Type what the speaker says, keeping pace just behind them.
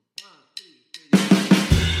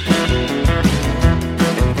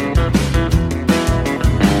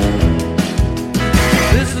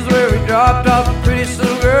dropped off a pretty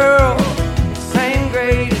little girl, same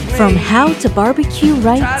grade as me. From How to Barbecue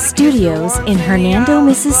Right Studios in Hernando,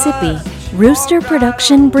 Mississippi, Rooster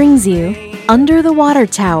Production brings you Under the Water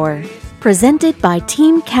Tower, presented by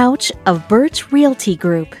Team Couch of Birch Realty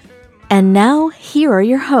Group. And now, here are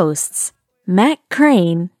your hosts, Matt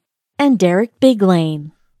Crane and Derek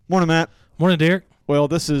Biglane. Morning, Matt. Morning, Derek. Well,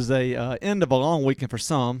 this is a end of a long weekend for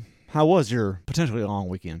some. How was your potentially long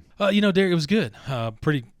weekend? Derek, it was good.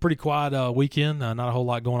 Pretty quiet weekend. Not a whole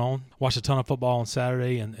lot going on. Watched a ton of football on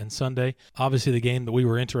Saturday and Sunday. Obviously, the game that we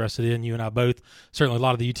were interested in, you and I both, certainly a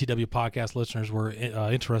lot of the UTW podcast listeners were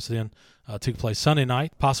interested in, took place Sunday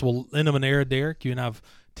night. Possible end of an era, Derek. You and I have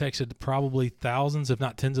texted probably thousands, if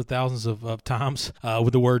not tens of thousands of times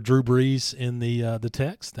with the word Drew Brees in the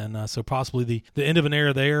text. And so possibly the end of an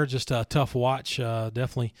era there, just a tough watch.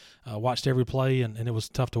 Definitely watched every play, and it was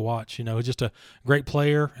tough to watch. He's just a great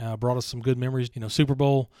player, brought us some good memories. Super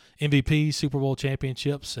Bowl MVP, Super Bowl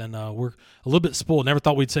championships, and we're a little bit spoiled. Never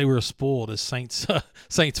thought we'd say we were spoiled as Saints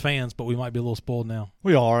fans, but we might be a little spoiled now.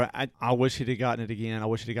 We are. I wish he'd have gotten it again. I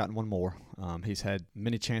wish he'd have gotten one more. He's had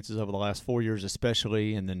many chances over the last 4 years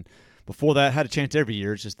especially, and then before that had a chance every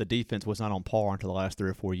year. It's just the defense was not on par until the last 3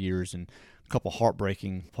 or 4 years, and a couple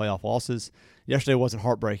heartbreaking playoff losses. Yesterday wasn't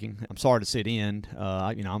heartbreaking. I'm sorry to see it end.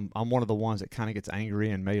 I'm one of the ones that kind of gets angry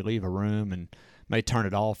and may leave a room and may turn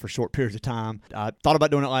it off for short periods of time. I thought about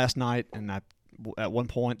doing it last night, and at one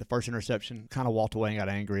point, the first interception, kind of walked away and got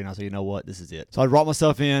angry, and I said, you know what, this is it. So I brought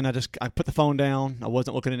myself in. I put the phone down. I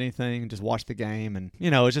wasn't looking at anything, just watched the game, and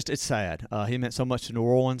it's sad. He meant so much to New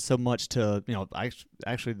Orleans, so much to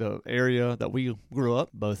actually the area that we grew up,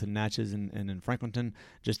 both in Natchez and in Franklinton.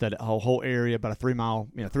 Just that whole area, about a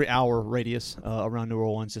 3-hour radius around New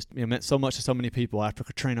Orleans, just meant so much to so many people. After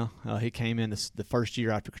Katrina, he came in the first year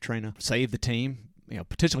after Katrina, saved the team.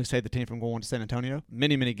 Potentially saved the team from going to San Antonio.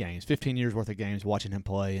 Many, many games, 15 years worth of games watching him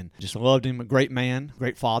play, and just loved him. A great man,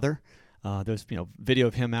 great father. There's video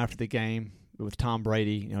of him after the game with Tom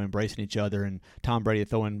Brady, embracing each other, and Tom Brady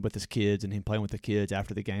throwing with his kids and him playing with the kids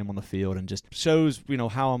after the game on the field, and just shows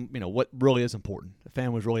how what really is important. The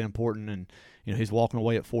family is really important, and he's walking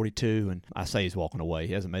away at 42, and I say he's walking away.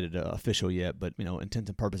 He hasn't made it official yet, but intents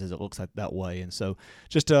and purposes, it looks like that way. And so,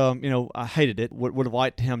 just I hated it. Would have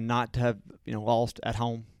liked him not to have lost at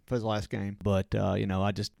home for his last game, but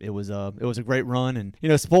it was a great run,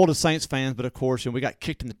 and spoiled as Saints fans, but of course we got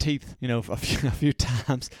kicked in the teeth a few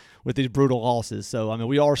times with these brutal losses. So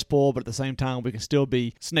we are spoiled, but at the same time we can still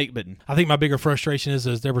be snake bitten. I think my bigger frustration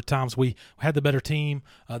is there were times we had the better team.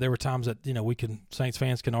 There were times that Saints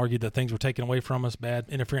fans can argue that things were taken away from us, bad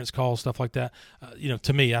interference calls, stuff like that.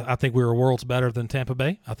 To me, I think we were worlds better than Tampa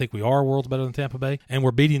Bay. I think we are worlds better than Tampa Bay, and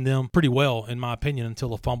we're beating them pretty well in my opinion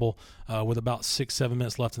until a fumble with about 6-7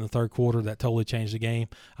 minutes left in the third quarter that totally changed the game.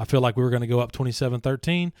 I feel like we were going to go up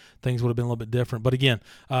 27-13. Things would have been a little bit different. But again,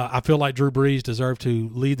 I feel like Drew Brees deserved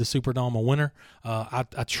to lead the Superdome a winner. I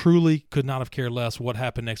truly could not have cared less what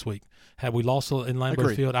happened next week. Had we lost in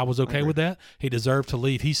Lambeau Field, I was okay with that. He deserved to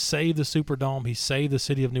leave. He saved the Superdome. He saved the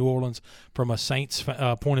city of New Orleans from a Saints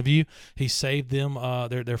point of view. He saved them.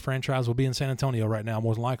 Their franchise will be in San Antonio right now,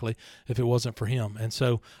 more than likely, if it wasn't for him. And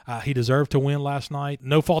so he deserved to win last night.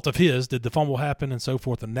 No fault of his. Did the fumble happen and so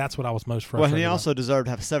forth, and that's what I was most frustrated Well, and he about. also deserved to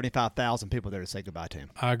have 75,000 people there to say goodbye to him.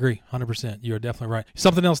 I agree, 100%. You're definitely right.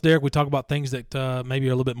 Something else, Derek, we talk about things that maybe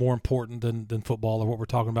are a little bit more important than football or what we're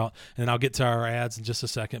talking about, and I'll get to our ads in just a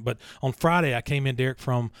second. But on Friday, I came in, Derek,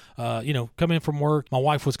 from coming in from work. My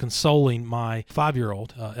wife was consoling my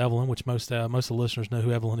 5-year-old, Evelyn, which most of the listeners know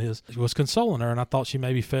who Evelyn is. She was consoling her, and I thought she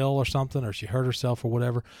maybe fell or something, or she hurt herself or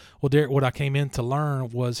whatever. Well, Derek, what I came in to learn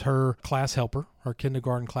was her class helper, her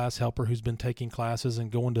kindergarten class helper, who's been taking classes and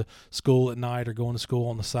going to school at night or going to school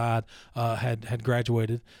on the side, had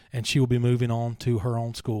graduated, and she will be moving on to her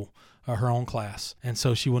own school, her own class. And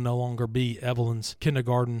so she will no longer be Evelyn's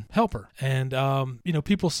kindergarten helper. And,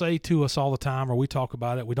 people say to us all the time, or we talk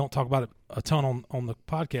about it, we don't talk about it a ton on the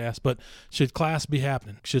podcast, but should class be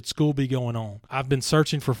happening? Should school be going on? I've been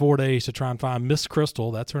searching for 4 days to try and find Miss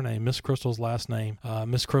Crystal. That's her name, Miss Crystal's last name.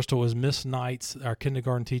 Miss Crystal is Miss Knights, our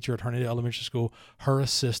kindergarten teacher at Hernando Elementary School, her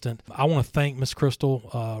assistant. I want to thank Miss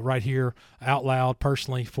Crystal right here out loud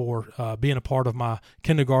personally for being a part of my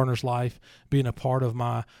kindergartner's life, being a part of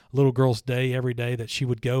my little girl's day every day that she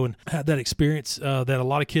would go and have that experience that a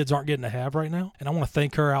lot of kids aren't getting to have right now. And I want to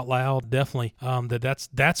thank her out loud, definitely,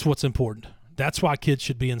 that's what's important. That's why kids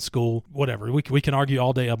should be in school, whatever. We can argue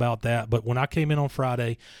all day about that. But when I came in on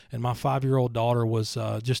Friday and my 5-year-old daughter was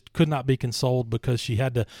just could not be consoled because she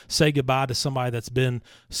had to say goodbye to somebody that's been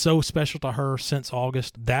so special to her since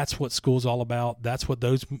August, that's what school's all about. That's what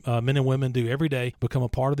those men and women do every day, become a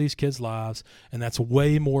part of these kids' lives. And that's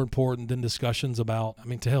way more important than discussions about, I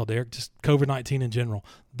mean, to hell, Derek, just COVID-19 in general.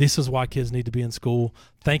 This is why kids need to be in school.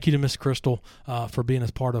 Thank you to Miss Crystal for being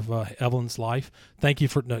as part of Evelyn's life. Thank you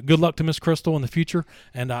for good luck to Miss Crystal in the future.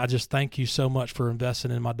 And I just thank you so much for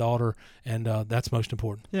investing in my daughter, and that's most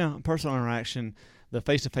important. Yeah, personal interaction, the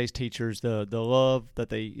face-to-face teachers, the love that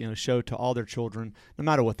they show to all their children, no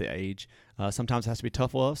matter what the age. Sometimes it has to be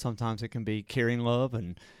tough love. Sometimes it can be caring love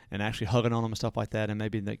and actually hugging on them and stuff like that. And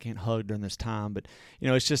maybe they can't hug during this time, but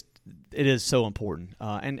it is so important.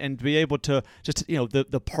 And to be able to just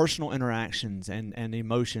the personal interactions and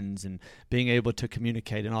emotions and being able to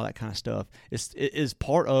communicate and all that kind of stuff is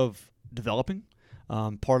part of developing.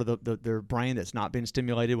 Part of their brain that's not being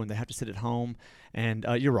stimulated when they have to sit at home. And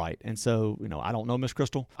you're right. And so, I don't know Miss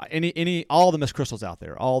Crystal. All the Miss Crystals out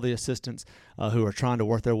there, all the assistants who are trying to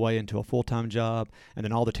work their way into a full-time job, and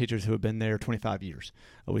then all the teachers who have been there 25 years.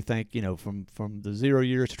 We thank, from the 0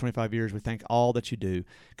 years to 25 years, we thank all that you do,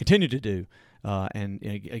 continue to do. And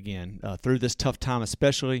again, through this tough time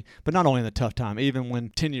especially, but not only in the tough time, even when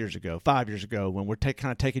 10 years ago, 5 years ago, when we're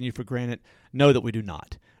kind of taking you for granted, know that we do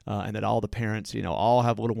not. And that all the parents, all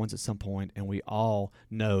have little ones at some point, and we all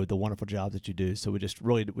know the wonderful job that you do. So we do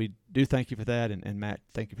thank you for that. And Matt,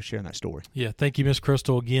 thank you for sharing that story. Yeah, thank you, Miss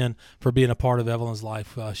Crystal, again, for being a part of Evelyn's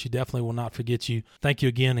life. She definitely will not forget you. Thank you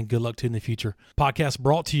again, and good luck to you in the future. Podcast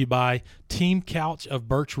brought to you by Team Couch of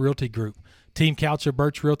Birch Realty Group. Team Couch of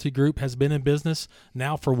Birch Realty Group has been in business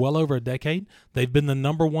now for well over a decade. They've been the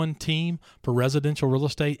 #1 team for residential real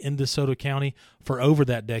estate in DeSoto County for over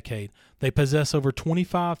that decade. They possess over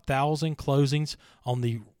 25,000 closings on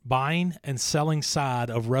the buying and selling side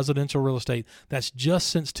of residential real estate. That's just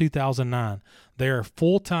since 2009. They are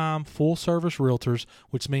full-time, full-service realtors,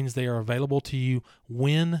 which means they are available to you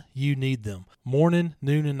when you need them, morning,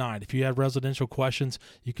 noon, and night. If you have residential questions,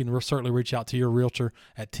 you can certainly reach out to your realtor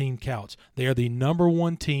at Team Couch. They are the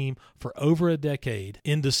 #1 team for over a decade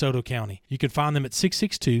in DeSoto County. You can find them at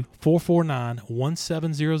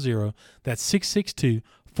 662-449-1700. That's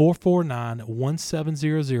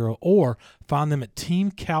 662-449-1700, or find them at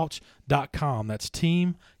teamcouch.com. That's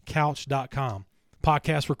teamcouch.com.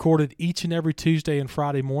 Podcast recorded each and every Tuesday and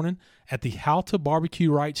Friday morning at the How to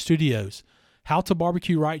Barbecue Right Studios. How to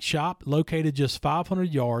Barbecue Right shop, located just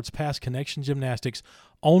 500 yards past Connection Gymnastics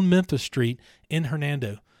on Memphis Street in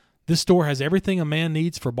Hernando. This store has everything a man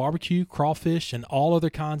needs for barbecue, crawfish, and all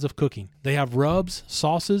other kinds of cooking. They have rubs,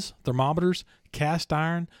 sauces, thermometers, cast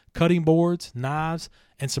iron, cutting boards, knives,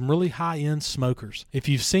 and some really high-end smokers. If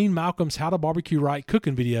you've seen Malcolm's How to Barbecue Right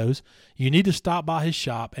cooking videos, you need to stop by his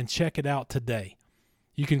shop and check it out today.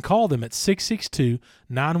 You can call them at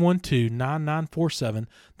 662-912-9947.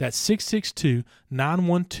 That's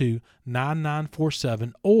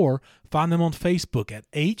 662-912-9947, or find them on Facebook at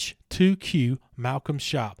H2Q Malcolm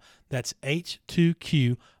Shop. That's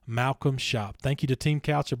H2Q Malcolm Shop. Thank you to Team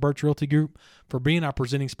Couch of Birch Realty Group for being our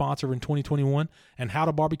presenting sponsor in 2021, and How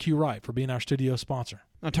to Barbecue Right for being our studio sponsor.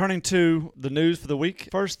 Now, turning to the news for the week.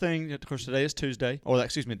 First thing, of course, today is Tuesday,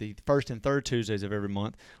 the first and third Tuesdays of every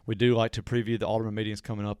month. We do like to preview the Alderman meetings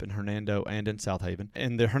coming up in Hernando and in South Haven.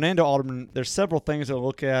 And the Hernando Alderman, there's several things to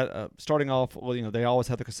look at. Starting off, they always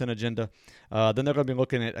have the consent agenda. Then they're going to be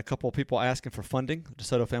looking at a couple of people asking for funding.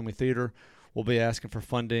 DeSoto Family Theater will be asking for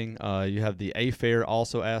funding. You have the A-Fair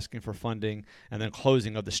also asking for funding, and then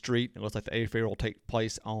closing of the street. It looks like the A-Fair will take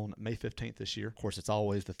place on May 15th this year. Of course, it's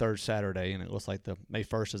always the third Saturday, and it looks like the May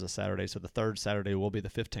 1st is a Saturday, so the third Saturday will be the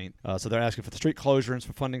 15th. So they're asking for the street closure and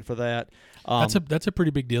for funding for that. That's a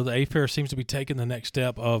pretty big deal. The A-Fair seems to be taking the next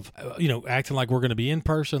step of, acting like we're going to be in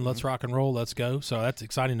person. Let's rock and roll. Let's go. So that's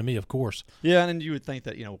exciting to me, of course. Yeah, and you would think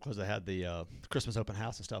that, because they had the Christmas open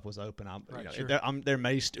house and stuff was open. Sure. There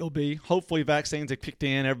may still be, hopefully vaccines have kicked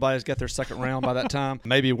in. Everybody's got their second round by that time.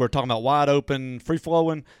 Maybe we're talking about wide open,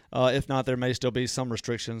 free-flowing. If not, there may still be some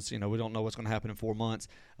restrictions. We don't know what's going to happen in 4 months.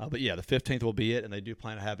 But yeah, the 15th will be it, and they do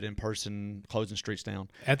plan to have it in person, closing streets down.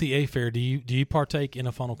 At the A-Fair, do you partake in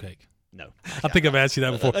a funnel cake? No. I think I've asked you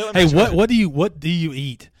that before. Hey, what do you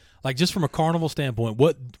eat? Like, just from a carnival standpoint,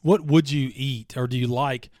 what would you eat, or do you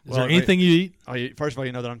like? Is there anything you eat? First of all,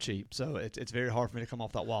 you know that I'm cheap, so it's very hard for me to come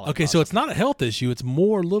off that wallet. Okay, so it's not a health issue; it's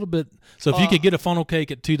more a little bit. So if you could get a funnel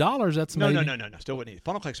cake at $2, that's no. maybe. Still wouldn't eat.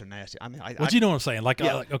 Funnel cakes are nasty. I mean, you know what I'm saying?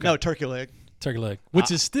 Okay. No, turkey leg. Turkey leg,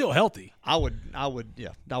 which is still healthy. I would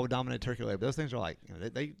dominate turkey leg. But those things are like,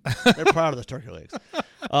 they're proud of those turkey legs.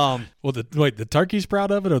 Well, the turkey's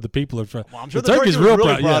proud of it, or the people are proud? Well, I'm sure the turkey's real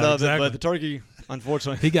really proud of exactly. it, but the turkey,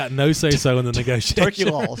 unfortunately, he got no say so in the negotiation. turkey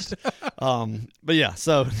lost. But yeah,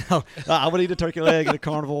 so no, I would eat a turkey leg at a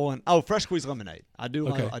carnival, and fresh squeezed lemonade. I do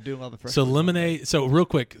love a fresh. So lemonade. So real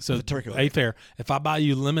quick, so the turkey leg. Hey, fair. If I buy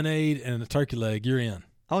you lemonade and a turkey leg, you're in.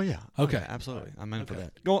 Oh, yeah. Okay. Absolutely. I'm in for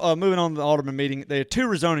that. Moving on to the Alderman meeting, they had 2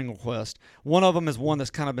 rezoning requests. One of them is one that's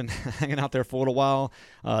kind of been hanging out there for a little while.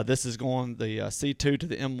 This is going the C2 to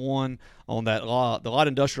the M1 on the light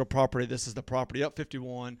industrial property. This is the property up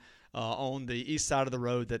 51 on the east side of the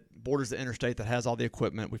road that borders the interstate that has all the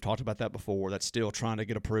equipment. We've talked about that before. That's still trying to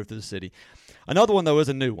get approved through the city. Another one, though, is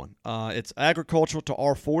a new one. It's agricultural to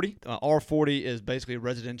R40. R40 is basically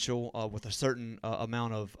residential with a certain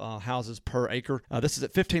amount of houses per acre. This is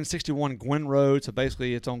at 1561 Gwynn Road. So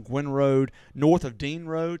basically it's on Gwynn Road north of Dean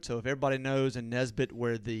Road. So if everybody knows in Nesbit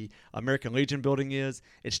where the American Legion building is,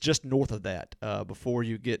 it's just north of that before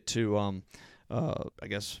you get to I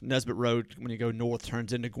guess Nesbit Road. When you go north,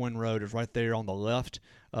 turns into Gwynn Road, is right there on the left,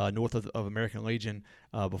 north of American Legion,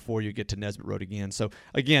 before you get to Nesbit Road again. So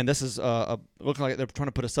again, this is looking like they're trying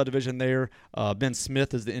to put a subdivision there. Ben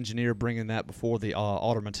Smith is the engineer bringing that before the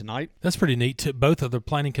Alderman tonight. That's pretty neat. Both of the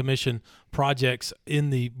Planning Commission projects in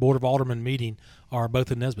the Board of Aldermen meeting are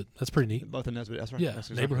both in Nesbit. That's pretty neat. Both in Nesbit, that's right. Yeah, that's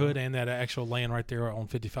exactly neighborhood right. and that actual land right there on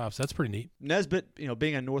 55. So that's pretty neat. Nesbit,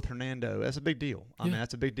 being in North Hernando, that's a big deal. I mean,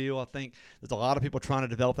 that's a big deal. I think there's a lot of people trying to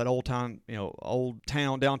develop that old town,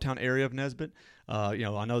 downtown area of Nesbit.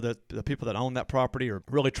 I know that the people that own that property are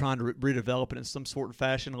really trying to redevelop it in some sort of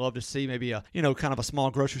fashion. I'd love to see maybe a, kind of a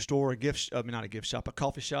small grocery store, not a gift shop, a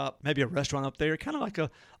coffee shop, maybe a restaurant up there, kind of like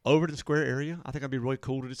a Overton Square area. I think it'd be really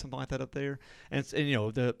cool to do something like that up there. And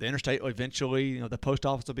the interstate eventually, the post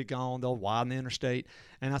office will be gone. They'll widen the interstate.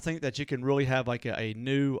 And I think that you can really have like a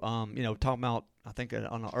new, talking about, I think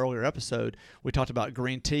on an earlier episode, we talked about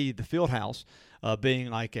Green Tea, the field house, being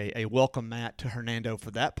like a welcome mat to Hernando for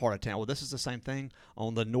that part of town. Well, this is the same thing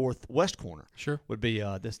on the northwest corner. Sure. Would be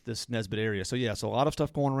this Nesbit area. So, yeah, so a lot of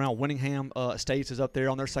stuff going around. Winningham Estates is up there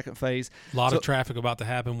on their second phase. A lot of traffic about to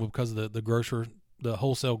happen because of the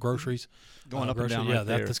wholesale groceries going up and down. Yeah,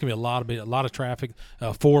 that's going to be a lot of traffic.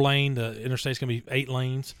 4-lane, the interstate's going to be 8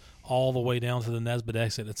 lanes all the way down to the Nesbit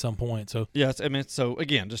exit at some point. So so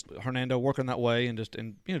again, just Hernando working that way,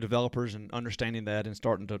 and developers and understanding that and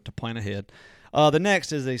starting to plan ahead. The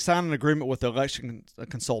next is they sign an agreement with the election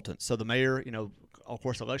consultants. So the mayor, of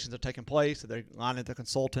course, elections are taking place, so they're lining the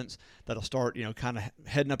consultants that'll start, kind of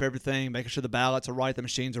heading up everything, making sure the ballots are right, the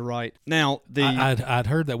machines are right. Now, I'd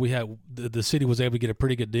heard that we had the city was able to get a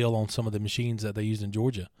pretty good deal on some of the machines that they used in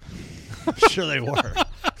Georgia. I'm sure they were.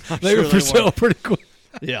 They were for sale pretty quick.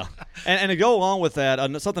 Yeah. And to go along with that,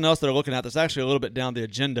 something else they're looking at that's actually a little bit down the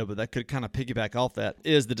agenda, but that could kind of piggyback off that,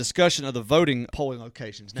 is the discussion of the voting polling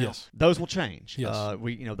locations. Now, those will change. Yes.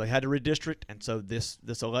 They had to redistrict, and so this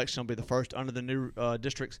election will be the first under the new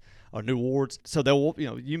districts or new wards. So they will,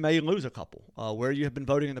 you may lose a couple. Where you have been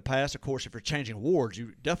voting in the past, of course, if you're changing wards,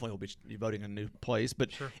 you definitely will be voting in a new place. But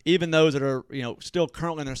even those that are, still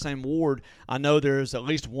currently in their same ward, I know there's at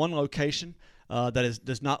least one location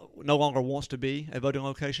that no longer wants to be a voting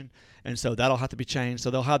location, and so that'll have to be changed. So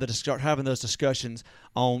they'll have to start having those discussions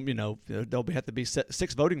on, there'll have to be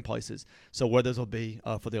 6 voting places. So where those will be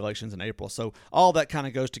for the elections in April. So all that kind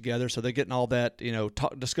of goes together. So they're getting all that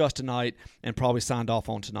discussed tonight and probably signed off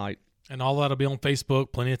on tonight. And all that'll be on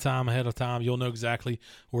Facebook, plenty of time ahead of time. You'll know exactly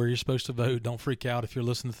where you're supposed to vote. Don't freak out if you're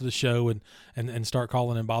listening to the show and start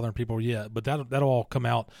calling and bothering people yet. But that'll all come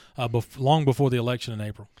out long before the election in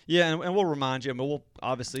April. Yeah, and we'll remind you. I mean, we'll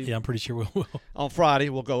obviously. Yeah, I'm pretty sure we will. On Friday,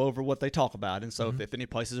 we'll go over what they talk about. And so if any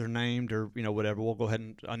places are named or, whatever, we'll go ahead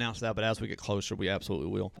and announce that. But as we get closer, we absolutely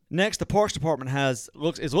will. Next, the Parks Department is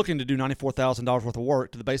looking to do $94,000 worth of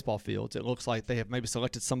work to the baseball fields. It looks like they have maybe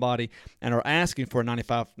selected somebody and are asking for a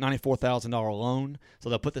 $94,000 loan. So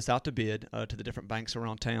they'll put this out to bid to the different banks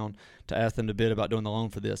around town to ask them to bid about doing the loan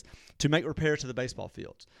for this to make repairs to the baseball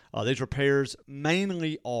fields. These repairs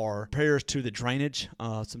mainly are repairs to the drainage,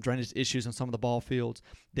 some drainage issues on some of the ball fields.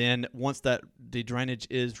 Then once the drainage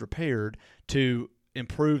is repaired, to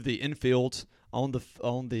improve the infields on the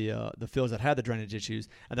fields that had the drainage issues,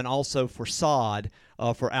 and then also for sod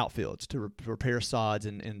for outfields to repair sods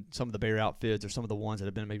in some of the bare outfields or some of the ones that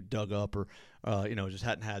have been maybe dug up or just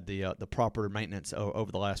hadn't had the proper maintenance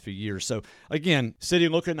over the last few years. So again, city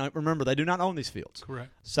looking. Remember, they do not own these fields.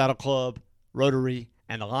 Correct. Saddle Club, Rotary,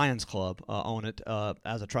 and the Lions Club own it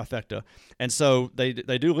as a trifecta. And so they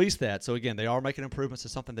do lease that. So, again, they are making improvements to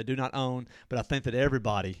something they do not own. But I think that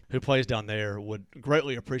everybody who plays down there would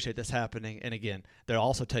greatly appreciate this happening. And, again, they'll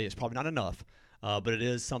also tell you it's probably not enough. But it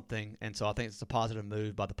is something, and so I think it's a positive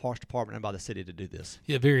move by the Parks Department and by the city to do this.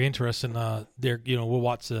 Yeah, very interesting. Derek, we'll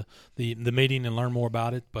watch the meeting and learn more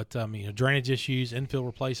about it. But drainage issues, infield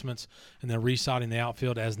replacements, and then resodding the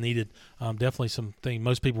outfield as needed. Definitely something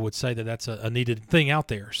most people would say that's a needed thing out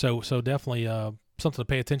there. So definitely something to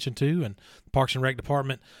pay attention to. And the Parks and Rec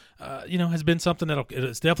Department, has been something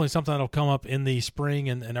it's definitely something that'll come up in the spring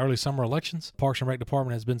and early summer elections. Parks and Rec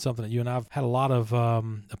Department has been something that you and I've had a lot of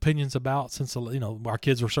opinions about since, our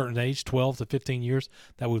kids were a certain age, 12 to 15 years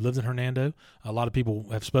that we lived in Hernando. A lot of people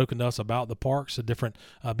have spoken to us about the parks, the different,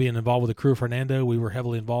 being involved with the crew of Hernando. We were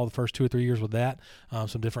heavily involved the first 2 or 3 years with that,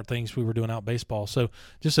 some different things we were doing out baseball. So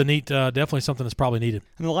just a neat, definitely something that's probably needed.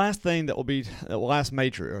 And the last thing that will be the last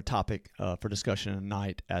major topic for discussion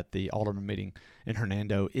tonight at the Alderman meeting in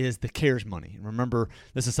Hernando is the CARES money. And remember,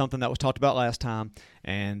 this is something that was talked about last time,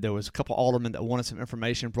 and there was a couple aldermen that wanted some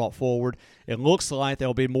information brought forward. It looks like there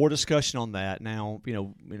will be more discussion on that. Now,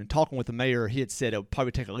 in talking with the mayor, he had said it would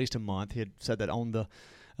probably take at least a month. He had said that on the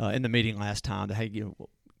in the meeting last time that, hey,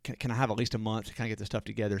 can I have at least a month to kind of get this stuff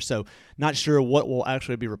together? So not sure what will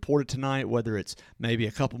actually be reported tonight, whether it's maybe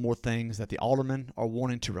a couple more things that the aldermen are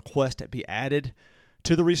wanting to request that be added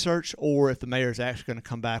to the research, or if the mayor is actually going to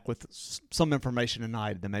come back with some information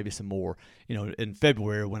tonight and then maybe some more, in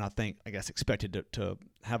February when I guess expected to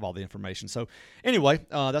have all the information. So anyway,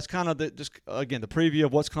 that's kind of the preview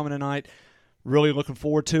of what's coming tonight. Really looking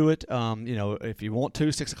forward to it. If you want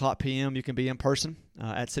to, 6 o'clock p.m., you can be in person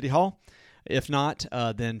at City Hall. If not,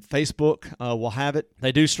 then Facebook will have it.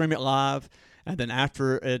 They do stream it live. And then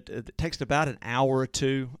after it takes about an hour or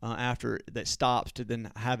two after that stops to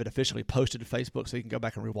then have it officially posted to Facebook so you can go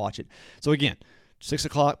back and rewatch it. So again, 6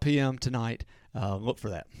 o'clock p.m. tonight. Look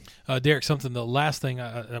for that. Derek, the last thing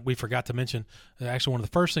we forgot to mention, actually one of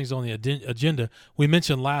the first things on the agenda, we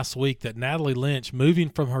mentioned last week that Natalie Lynch, moving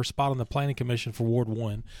from her spot on the Planning Commission for Ward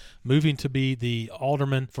 1, moving to be the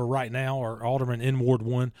alderman for right now, or alderman in Ward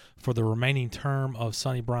 1 for the remaining term of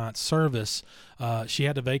Sonny Bryant's service, she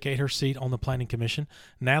had to vacate her seat on the Planning Commission.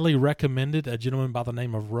 Natalie recommended a gentleman by the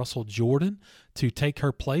name of Russell Jordan to take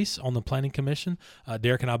her place on the Planning Commission.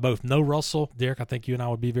 Derek and I both know Russell. Derek, I think you and I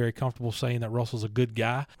would be very comfortable saying that Russell's a good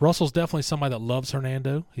guy. Russell's definitely somebody that loves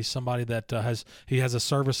Hernando. He's somebody that has a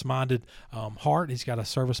service-minded heart. He's got a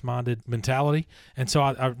service-minded mentality. And so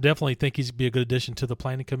I definitely think he'd be a good addition to the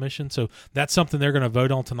Planning Commission. So that's something they're going to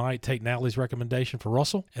vote on tonight, take Natalie's recommendation for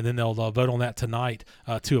Russell, and then they'll vote on that tonight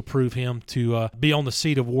to approve him to be on the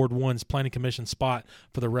seat of Ward 1's Planning Commission spot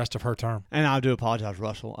for the rest of her term. And I do apologize,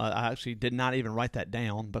 Russell. I actually did not even write that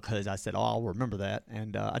down because I said, I'll remember that,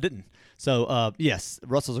 and I didn't. So, yes,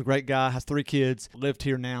 Russell's a great guy, has 3 kids, lived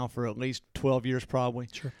here now for at least 12 years probably.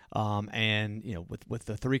 Sure. And, with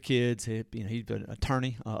the 3 kids, he's an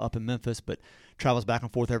attorney up in Memphis, but travels back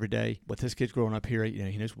and forth every day. With his kids growing up here,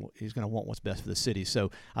 he knows he's going to want what's best for the city.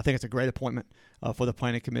 So I think it's a great appointment for the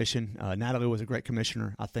Planning Commission. Natalie was a great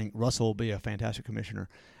commissioner. I think Russell will be a fantastic commissioner.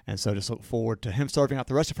 And so just look forward to him serving out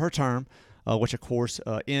the rest of her term, which, of course,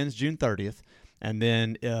 ends June 30th. And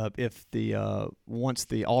then if once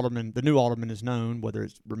the new alderman is known, whether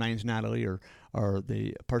it remains Natalie or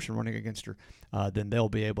the person running against her, then they'll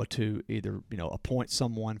be able to either appoint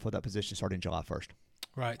someone for that position starting July 1st.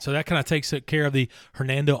 Right. So that kind of takes care of the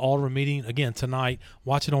Hernando Alderman meeting. Again, tonight,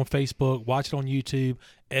 watch it on Facebook, watch it on YouTube,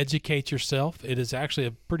 educate yourself. It is actually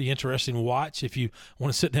a pretty interesting watch if you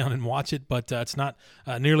want to sit down and watch it, but it's not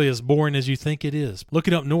nearly as boring as you think it is.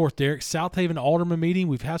 Looking up north, Derek, South Haven Alderman meeting,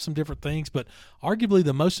 we've had some different things, but arguably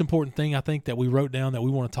the most important thing I think that we wrote down that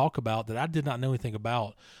we want to talk about that I did not know anything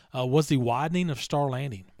about was the widening of Star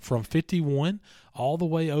Landing from 51 all the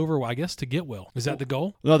way over, I guess, to Getwell. Is that the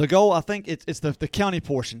goal? No, the goal, I think it's the county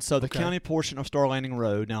portion. So the county portion of Star Landing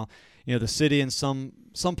Road. Now, the city in some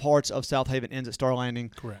parts of South Haven ends at Star Landing.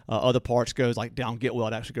 Correct. Other parts goes like down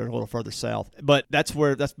Getwell. It actually goes a little further south. But that's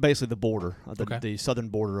basically the border, the southern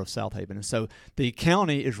border of South Haven. And so the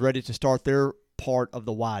county is ready to start their part of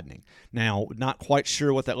the widening. Now, not quite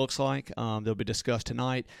sure what that looks like. They'll be discussed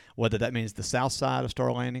tonight, whether that means the south side of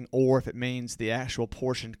Star Landing or if it means the actual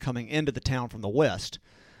portion coming into the town from the west,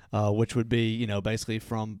 which would be, basically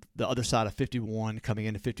from the other side of 51, coming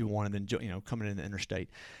into 51, and then, coming into the interstate.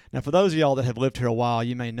 Now, for those of y'all that have lived here a while,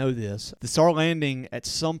 you may know this. The Star Landing at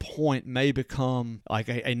some point may become like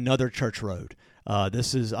another church road.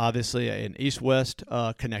 This is obviously an east-west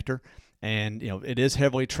connector. and it is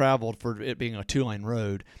heavily traveled for it being a 2-lane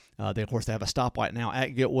road. Of course, they have a stoplight now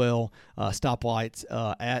at Getwell, stoplights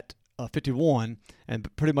at 51,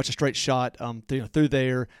 and pretty much a straight shot through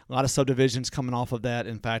there. A lot of subdivisions coming off of that.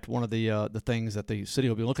 In fact, one of the things that the city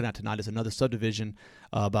will be looking at tonight is another subdivision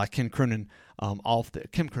by Kim Croonan off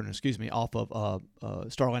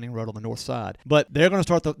of Star Landing Road on the north side. But they're going to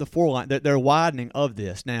start the 4-line. They're widening of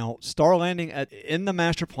this now. Star Landing in the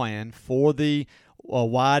master plan for the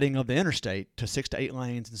widening of the interstate to 6 to 8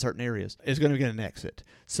 lanes in certain areas is going to get an exit.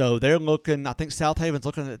 So they're looking, I think South Haven's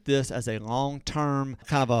looking at this as a long-term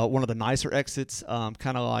kind of one of the nicer exits, kind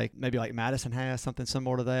of like maybe like Madison has something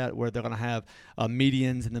similar to that, where they're going to have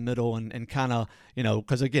medians in the middle and kind of,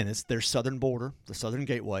 because again, it's their southern border, the southern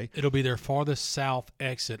gateway. It'll be their farthest south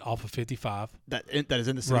exit off of 55. That is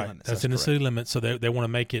in the city limits. That's in the city limits. So they want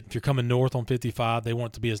to make it, if you're coming north on 55, they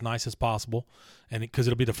want it to be as nice as possible. And because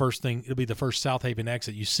it'll be the first South Haven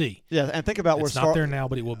exit you see. Yeah, and think about it's not there now,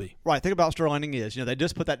 but it will be. Right, think about what Star Landing is. They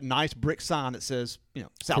just put that nice brick sign that says,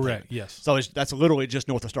 South Correct, Haven. yes. So that's literally just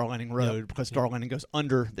north of Star Landing Road because Star Landing goes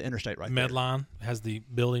under the interstate right there. Medline has the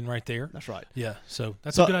building right there. That's right. Yeah, so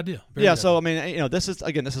that's a good idea. Very good idea. This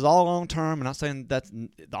is all long term. I'm not saying that's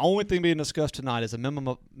the only thing being discussed tonight is a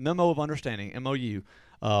memo of understanding, MOU,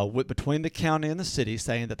 between the county and the city,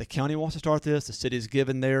 saying that the county wants to start this, the city is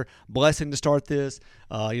given their blessing to start this.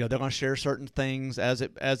 They're going to share certain things as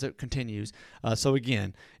it continues. So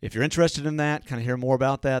again, if you're interested in that, kind of hear more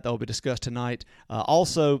about that will be discussed tonight.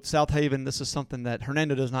 Also, South Haven, this is something that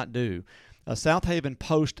Hernando does not do. South Haven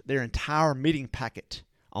posts their entire meeting packet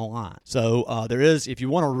online. So there is, if you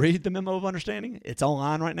want to read the memo of understanding, it's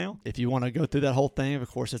online right now. If you want to go through that whole thing, of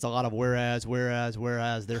course, it's a lot of whereas,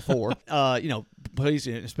 therefore. Please,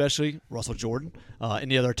 especially Russell Jordan,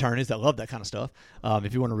 any other attorneys that love that kind of stuff.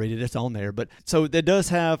 If you want to read it, it's on there. But so it does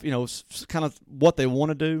have, kind of what they want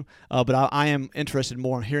to do. But I am interested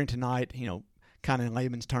more in hearing tonight, kind of in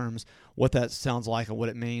layman's terms, what that sounds like and what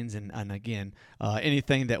it means. And again,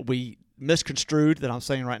 anything that we misconstrued that I'm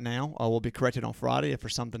saying right now will be corrected on Friday if for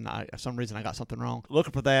some reason I got something wrong.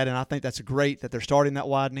 Looking for that, and I think that's great that they're starting that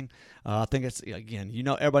widening. I think it's, again,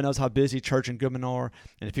 everybody knows how busy Church and Goodman are,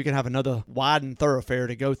 and if you can have another widened thoroughfare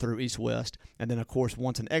to go through east-west, and then, of course,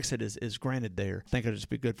 once an exit is granted there, I think it'll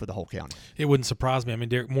just be good for the whole county. It wouldn't surprise me. I mean,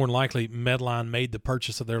 Derek, more than likely, Medline made the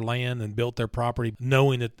purchase of their land and built their property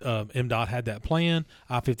knowing that MDOT had that plan.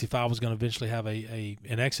 I-55 was going to eventually have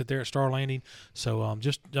an exit there at Star Landing. So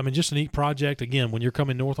just a neat project. Again, when you're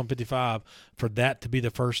coming north on 55, for that to be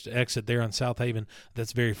the first exit there on South Haven,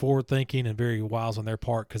 that's very forward-thinking and very wise on their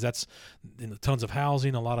part, because that's tons of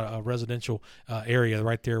housing, a lot of residential area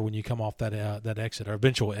right there when you come off that exit or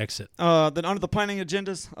eventual exit. Then under the planning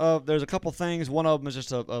agendas, there's a couple things. One of them is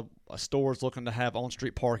just a store is looking to have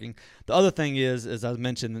on-street parking. The other thing is, as I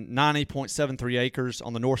mentioned, 90.73 acres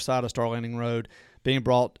on the north side of Star Landing Road being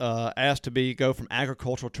brought, asked to go from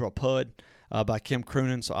agricultural to a PUD. By Kim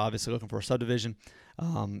Croonan, so obviously looking for a subdivision.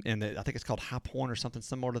 And I think it's called High Point or something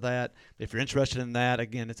similar to that. If you're interested in that,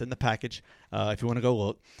 again, it's in the package if you want to go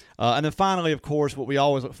look. And then finally, of course, what we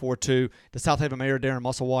always look forward to, the South Haven Mayor, Darren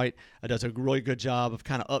Musselwhite, does a really good job of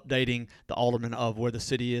kind of updating the aldermen of where the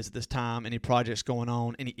city is at this time, any projects going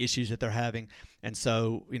on, any issues that they're having. And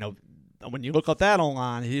so, when you look at that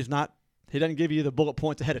online, he doesn't give you the bullet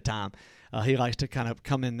points ahead of time. He likes to kind of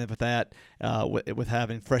come in with that, with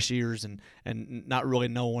having fresh ears and not really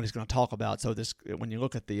knowing what he's going to talk about. So when you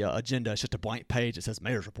look at the agenda, it's just a blank page that says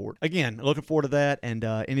Mayor's Report. Again, looking forward to that, and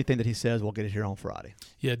anything that he says, we'll get it here on Friday.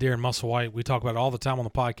 Yeah, Darren Musselwhite, we talk about it all the time on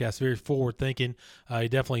the podcast, very forward-thinking. He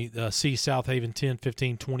definitely sees South Haven 10,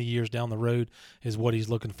 15, 20 years down the road is what he's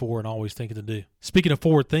looking for and always thinking to do. Speaking of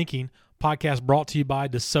forward-thinking, podcast brought to you by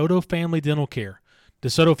DeSoto Family Dental Care.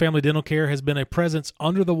 DeSoto Family Dental Care has been a presence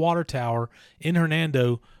under the water tower in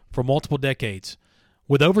Hernando for multiple decades.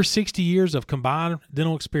 With over 60 years of combined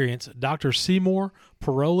dental experience, Drs. Seymour,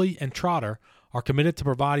 Paroli, and Trotter are committed to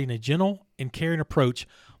providing a gentle and caring approach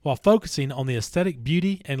while focusing on the aesthetic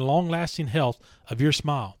beauty and long-lasting health of your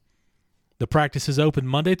smile. The practice is open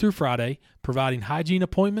Monday through Friday, providing hygiene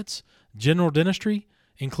appointments, general dentistry,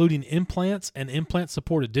 including implants and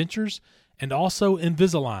implant-supported dentures, and also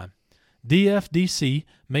Invisalign. DFDC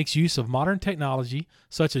makes use of modern technology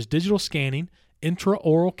such as digital scanning,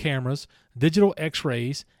 intraoral cameras, digital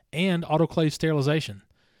x-rays, and autoclave sterilization.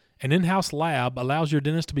 An in-house lab allows your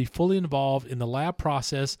dentist to be fully involved in the lab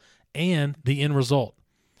process and the end result.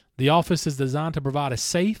 The office is designed to provide a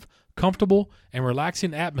safe, comfortable, and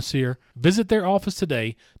relaxing atmosphere. Visit their office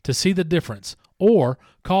today to see the difference, or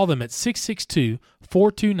call them at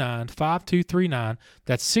 662-429-5239.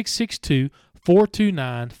 That's 662-429-5239.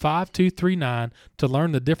 429-5239 to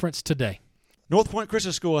learn the difference today. North Point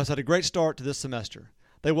Christian School has had a great start to this semester.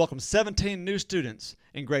 They welcomed 17 new students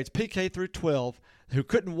in grades PK through 12 who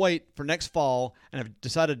couldn't wait for next fall and have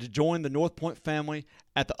decided to join the North Point family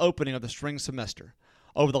at the opening of the spring semester.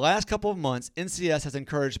 Over the last couple of months, NCS has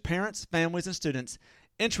encouraged parents, families, and students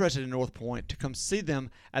interested in North Point to come see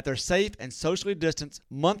them at their safe and socially distanced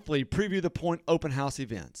monthly Preview the Point open house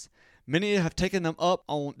events. Many have taken them up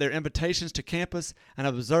on their invitations to campus and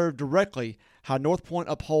have observed directly how North Point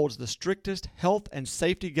upholds the strictest health and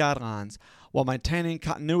safety guidelines while maintaining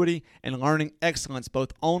continuity and learning excellence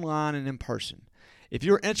both online and in person. If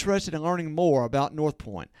you're interested in learning more about North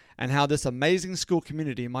Point and how this amazing school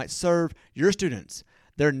community might serve your students,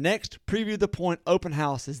 their next Preview the Point open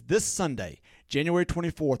house is this Sunday, January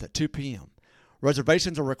 24th at 2 p.m.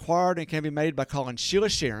 Reservations are required and can be made by calling Sheila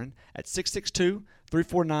Sharon at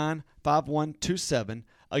 662-349-5127.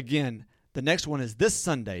 Again, the next one is this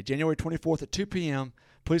Sunday, January 24th at 2 p.m.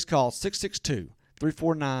 Please call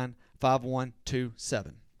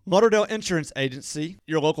 662-349-5127. Lauderdale Insurance Agency,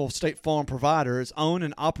 your local State Farm provider, is owned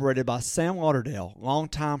and operated by Sam Lauderdale,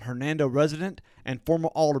 longtime Hernando resident and former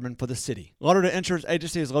alderman for the city. Lauderdale Insurance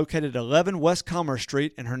Agency is located at 11 West Commerce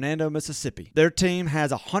Street in Hernando, Mississippi. Their team has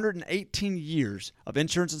 118 years of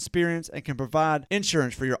insurance experience and can provide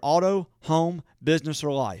insurance for your auto, home, business,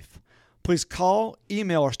 or life. Please call,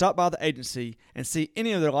 email, or stop by the agency and see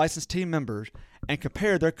any of their licensed team members and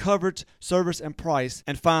compare their coverage, service, and price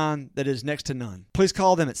and find that it is next to none. Please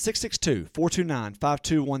call them at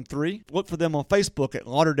 662-429-5213. Look for them on Facebook at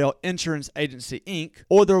Lauderdale Insurance Agency, Inc.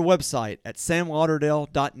 or their website at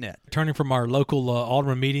samlauderdale.net. Returning from our local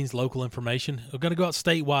alderman meetings, local information, we're going to go out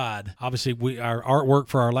statewide. Obviously, our artwork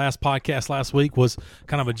for our last podcast last week was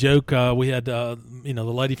kind of a joke. We had the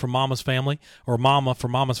lady from Mama's Family, or Mama from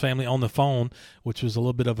Mama's Family, on the phone, which was a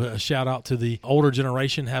little bit of a shout out to the older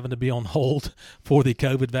generation having to be on hold for the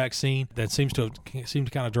COVID vaccine that seemed to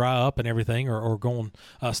kind of dry up and everything, or go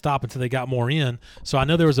on stop until they got more in. So I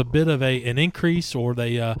know there was a bit of an increase, or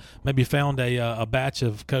they maybe found a batch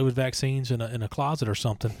of COVID vaccines in a closet or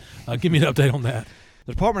something. Give me an update on that.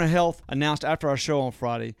 The Department of Health announced after our show on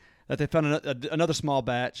Friday that they found another small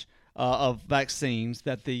batch of vaccines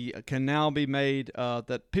that can now be made,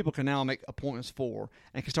 that people can now make appointments for,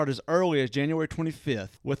 and can start as early as January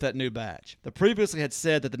 25th with that new batch. They previously had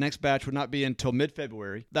said that the next batch would not be until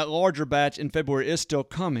mid-February. That larger batch in February is still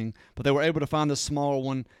coming, but they were able to find this smaller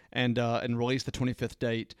one and release the 25th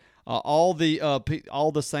date. All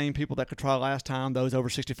the same people that could try last time, those over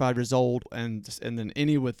 65 years old, and then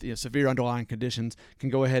any with severe underlying conditions, can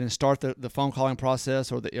go ahead and start the phone calling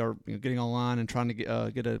process or getting online and trying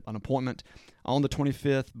to get an appointment on the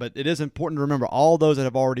 25th. But it is important to remember all those that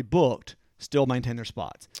have already booked still maintain their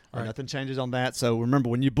spots. Right. Nothing changes on that. So remember,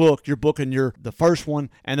 when you book, you're booking the first one,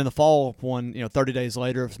 and then the follow-up one, 30 days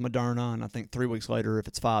later if it's Moderna, and I think 3 weeks later if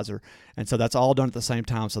it's Pfizer. And so that's all done at the same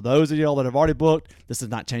time. So those of y'all that have already booked, this does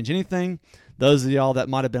not change anything. Those of y'all that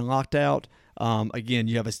might have been locked out, again,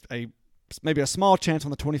 you have maybe a small chance on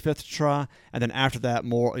the 25th to try, and then after that,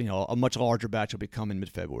 a much larger batch will be coming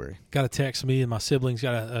mid-February. Got a text, me and my siblings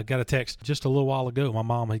got a text just a little while ago. My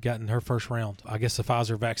mom had gotten her first round, I guess, the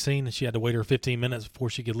Pfizer vaccine, and she had to wait her 15 minutes before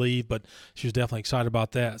she could leave, but she was definitely excited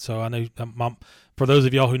about that. So I know for those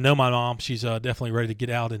of y'all who know my mom, she's definitely ready to get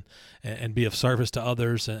out and be of service to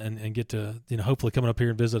others and get to, hopefully coming up here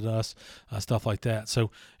and visit us, stuff like that. So,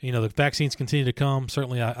 the vaccines continue to come.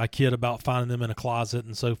 Certainly I kid about finding them in a closet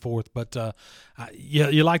and so forth, but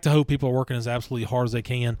you like to hope people are working as absolutely hard as they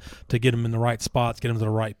can to get them in the right spots, get them to the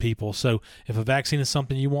right people. So if a vaccine is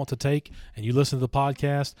something you want to take and you listen to the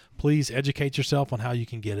podcast, please educate yourself on how you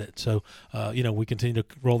can get it. So, we continue to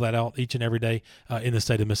roll that out each and every day in the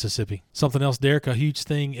state of Mississippi. Something else, Derek, a huge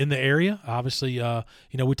thing in the area, obviously,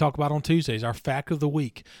 we talk about on Tuesdays, our Fact of the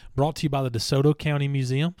Week, brought to you by the DeSoto County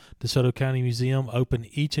Museum. DeSoto County Museum open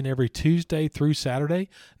each and every Tuesday through Saturday,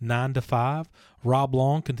 9 to 5. Rob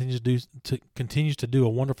Long continues to do a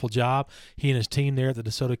wonderful job. He and his team there at the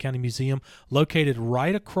DeSoto County Museum, located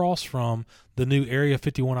right across from the new Area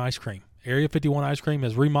 51 ice cream. Area 51 Ice Cream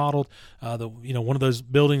has remodeled one of those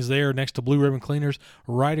buildings there next to Blue Ribbon Cleaners.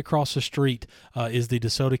 Right across the street is the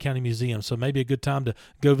DeSoto County Museum. So maybe a good time to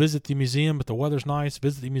go visit the museum, but the weather's nice.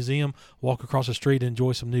 Visit the museum, walk across the street, and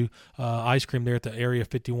enjoy some new ice cream there at the Area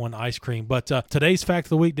 51 Ice Cream. But today's Fact of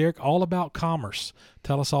the Week, Derek, all about commerce.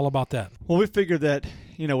 Tell us all about that. Well, we figured that,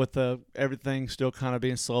 with everything still kind of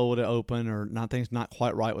being slow to open, or things not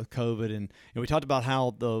quite right with COVID, and we talked about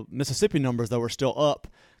how the Mississippi numbers, though, were still up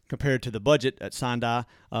compared to the budget at Sinai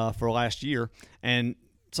for last year. And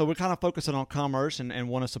So we're kind of focusing on commerce and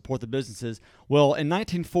want to support the businesses. Well, in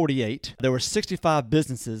 1948, there were 65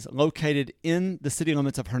 businesses located in the city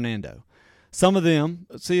limits of Hernando. Some of them,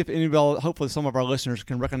 see if anybody, hopefully some of our listeners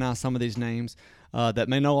can recognize some of these names that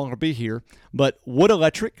may no longer be here, but Wood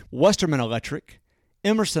Electric, Westerman Electric,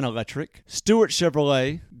 Emerson Electric, Stewart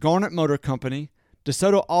Chevrolet, Garnet Motor Company,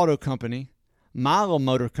 DeSoto Auto Company, Milo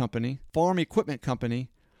Motor Company, Farm Equipment Company,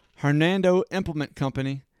 Hernando Implement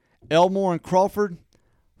Company, Elmore and Crawford,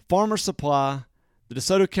 Farmer Supply, the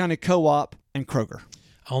DeSoto County Co-op, and Kroger.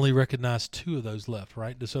 I only recognize 2 of those left,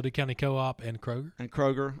 right? DeSoto County Co-op and Kroger. And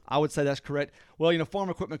Kroger, I would say that's correct. Well, Farm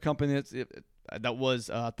Equipment Company, that was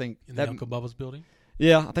I think in the Uncle Bubba's building.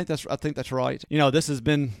 Yeah, I think that's right. It's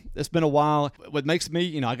been a while. What makes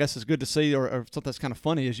me, I guess it's good to see, or something that's kind of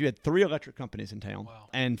funny, is you had 3 electric companies in town. Wow.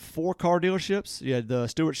 And 4 car dealerships. You had the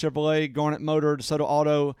Stewart Chevrolet, Garnet Motor, DeSoto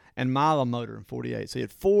Auto, and Milo Motor in 48. So you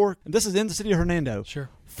had 4. And this is in the city of Hernando. Sure.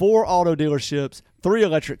 4 auto dealerships, 3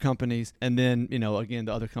 electric companies, and then again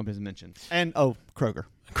the other companies mentioned, and Kroger.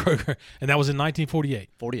 Kroger, and that was in 1948.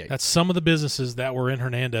 48. That's some of the businesses that were in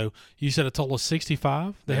Hernando. You said a total of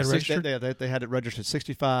 65 they had registered? They had it registered,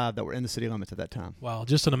 65 that were in the city limits at that time. Wow,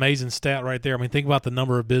 just an amazing stat right there. I mean, think about the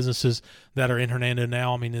number of businesses that are in Hernando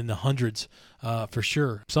now. I mean, in the hundreds for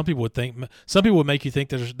sure. Some people would make you think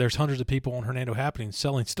there's hundreds of people in Hernando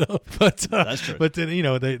selling stuff, but that's true. But then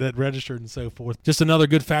that registered and so forth. Just another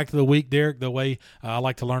good fact of the week, Derek. The way I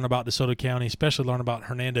like to learn about DeSoto County, especially learn about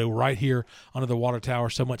Hernando, right here under the water tower.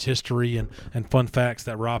 So much history and fun facts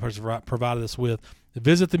that Rob has provided us with.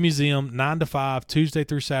 Visit the museum 9 to 5, Tuesday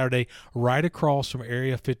through Saturday, right across from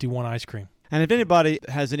Area 51 Ice Cream. And if anybody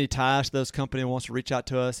has any ties to those companies and wants to reach out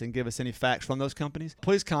to us and give us any facts from those companies,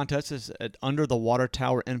 please contact us at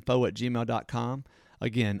underthewatertowerinfo@gmail.com.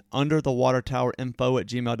 Again,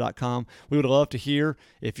 underthewatertowerinfo@gmail.com. We would love to hear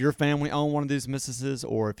if your family owned one of these businesses,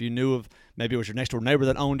 or if you knew of maybe it was your next door neighbor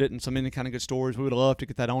that owned it, and any kind of good stories. We would love to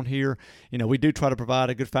get that on here. We do try to provide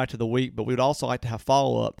a good fact of the week, but we would also like to have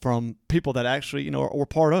follow-up from people that actually, are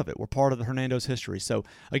part of it. We're part of the Hernando's history. So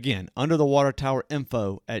again,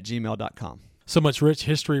 underthewatertowerinfo@gmail.com. So much rich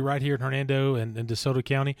history right here in Hernando and DeSoto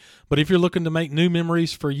County. But if you're looking to make new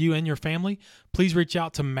memories for you and your family, please reach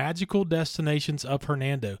out to Magical Destinations of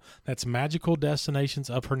Hernando. That's Magical Destinations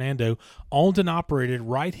of Hernando, owned and operated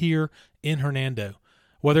right here in Hernando.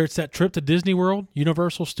 Whether it's that trip to Disney World,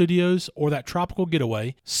 Universal Studios, or that tropical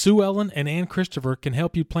getaway, Sue Ellen and Ann Christopher can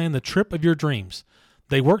help you plan the trip of your dreams.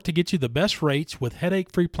 They work to get you the best rates with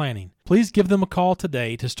headache-free planning. Please give them a call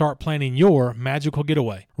today to start planning your magical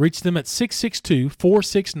getaway. Reach them at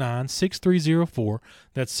 662-469-6304.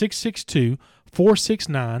 That's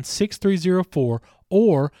 662-469-6304.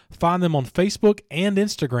 Or find them on Facebook and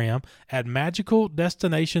Instagram at Magical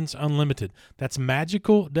Destinations Unlimited. That's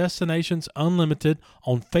Magical Destinations Unlimited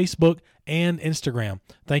on Facebook and Instagram.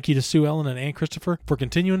 Thank you to Sue Ellen and Ann Christopher for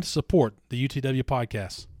continuing to support the UTW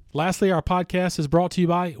podcast. Lastly, our podcast is brought to you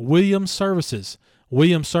by Williams Services.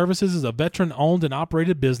 Williams Services is a veteran-owned and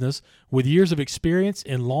operated business with years of experience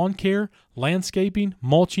in lawn care, landscaping,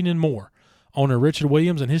 mulching, and more. Owner Richard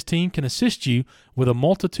Williams and his team can assist you with a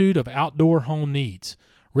multitude of outdoor home needs.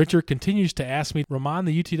 Richard continues to ask me to remind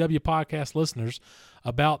the UTW podcast listeners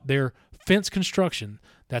about their fence construction.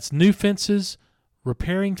 That's new fences,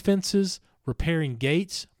 repairing gates,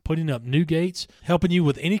 putting up new gates, helping you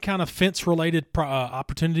with any kind of fence-related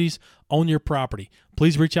opportunities on your property.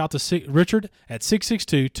 Please reach out to Richard at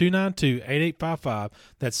 662-292-8855.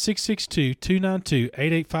 That's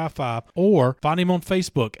 662-292-8855. Or find him on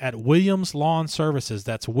Facebook at Williams Lawn Services.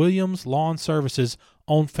 That's Williams Lawn Services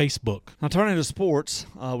on Facebook. Now, turning to sports,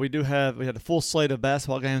 we had a full slate of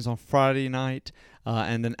basketball games on Friday night,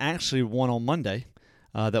 and then actually one on Monday.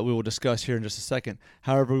 That we will discuss here in just a second.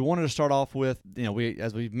 However, we wanted to start off with,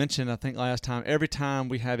 as we mentioned, I think last time, every time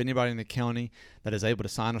we have anybody in the county that is able to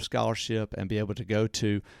sign a scholarship and be able to go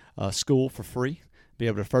to school for free, be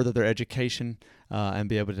able to further their education, and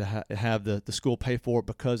be able to have the school pay for it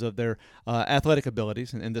because of their athletic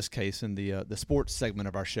abilities, and in this case, in the sports segment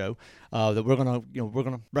of our show, that we're gonna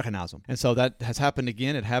recognize them. And so that has happened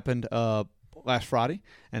again. It happened last Friday,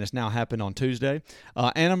 and it's now happened on Tuesday.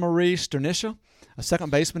 Anna Marie Sternisha, a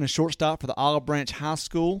second baseman and shortstop for the Olive Branch High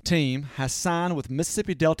School team, has signed with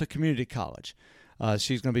Mississippi Delta Community College.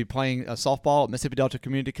 She's going to be playing softball at Mississippi Delta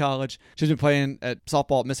Community College. She's been playing at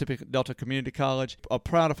softball at Mississippi Delta Community College.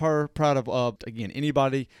 Proud of her. Proud of, again,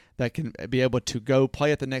 anybody that can be able to go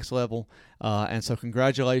play at the next level. And so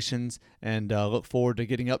congratulations, and look forward to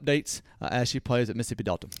getting updates as she plays at Mississippi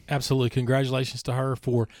Delta. Absolutely. Congratulations to her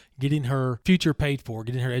for getting her future paid for,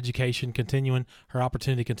 getting her education, continuing her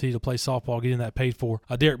opportunity to continue to play softball, getting that paid for.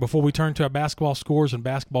 Derek, before we turn to our basketball scores and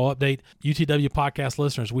basketball update, UTW podcast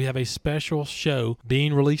listeners, we have a special show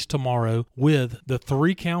being released tomorrow with the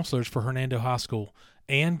 3 counselors for Hernando High School,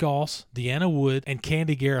 Ann Goss, Deanna Wood, and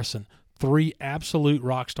Candy Garrison. 3 absolute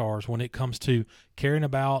rock stars when it comes to caring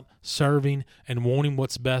about, serving, and wanting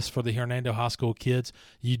what's best for the Hernando High School kids.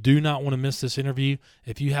 You do not want to miss this interview.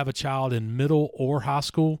 If you have a child in middle or high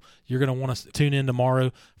school, you're going to want to tune in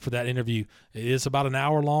tomorrow for that interview. It is about an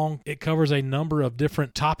hour long. It covers a number of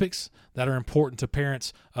different topics that are important to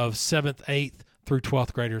parents of 7th, 8th, through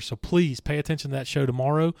 12th graders. So please pay attention to that show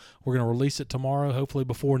tomorrow. We're going to release it tomorrow, hopefully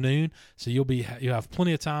before noon. So you'll have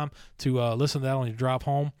plenty of time to listen to that on your drive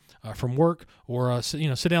home from work, or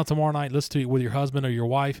sit down tomorrow night, listen to it with your husband or your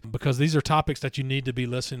wife, because these are topics that you need to be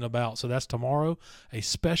listening about. So that's tomorrow, a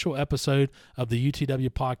special episode of the UTW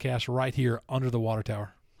podcast right here under the water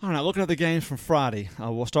tower. All right, looking at the games from Friday,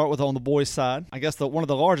 we'll start with on the boys' side. I guess one of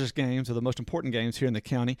the largest games, or the most important games here in the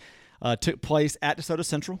county, took place at DeSoto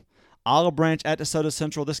Central. Olive Branch at DeSoto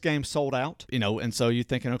Central. This game sold out, and so you're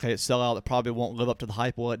thinking, okay, it's sell out. It probably won't live up to the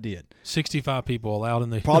hype. Well, it did. 65 people allowed in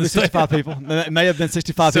the probably 65 people. It may have been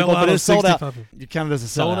 65 people, but it's sold out. People. You count it as a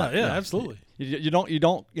sold out. Yeah, absolutely. You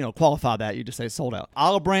don't qualify that. You just say sold out.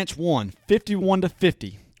 Olive Branch won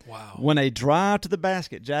 51-50. Wow. When a drive to the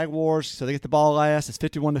basket, Jaguars, so they get the ball last. It's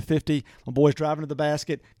 51-50. My boys driving to the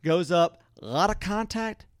basket, goes up, a lot of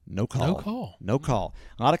contact. No call.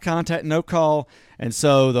 A lot of contact, no call. And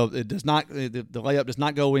so the layup does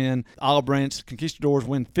not go in. Olive Branch Conquistadors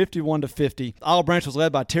win 51-50. Olive Branch was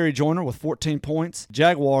led by Terry Joyner with 14 points.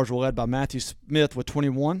 Jaguars were led by Matthew Smith with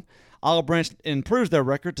 21. Olive Branch improves their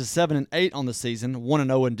record to 7-8 on the season,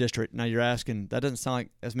 1-0 in district. Now you're asking, that doesn't sound like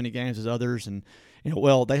as many games as others, and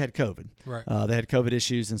well, they had COVID. Right. They had COVID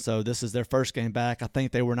issues, and so this is their first game back. I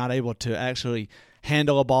think they were not able to actually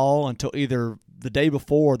handle a ball until either the day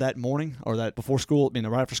before that morning or that before school,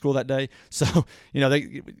 right after school that day. So,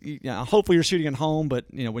 hopefully you're shooting at home, but,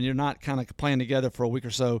 when you're not kind of playing together for a week or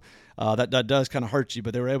so, that does kind of hurt you.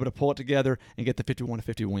 But they were able to pull it together and get the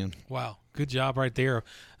 51-50 win. Wow. Good job right there.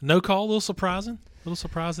 No call, a little surprising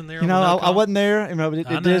there. I wasn't there.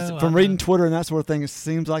 It did from reading Twitter and that sort of thing. It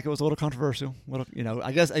seems like it was a little controversial.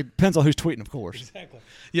 I guess it depends on who's tweeting, of course. Exactly.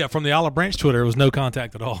 Yeah, from the Olive Branch Twitter, it was no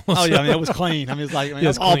contact at all. Oh yeah, it was clean. It's like it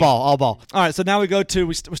was all ball. All right, so now we go to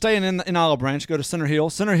we're staying in Olive Branch. Go to Center Hill.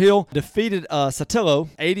 Center Hill defeated Sotelo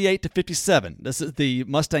 88-57. This is the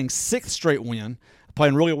Mustangs' 6th straight win.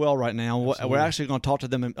 Playing really well right now. Absolutely. We're actually going to talk to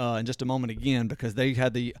them in just a moment again, because they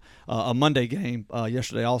had a Monday game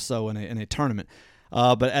yesterday also in a tournament.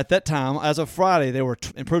 But at that time, as of Friday, they were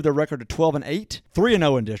improved their record to 12-8,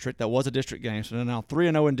 3-0 in district. That was a district game, so they're now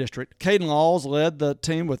 3-0 in district. Caden Laws led the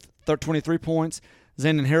team with 23 points.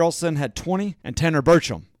 Zayden Harrelson had 20, and Tanner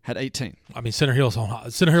Bertram had 18. Center Hill's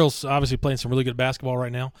obviously playing some really good basketball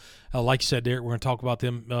right now. Like you said, Derek, we're going to talk about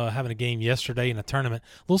them having a game yesterday in a tournament.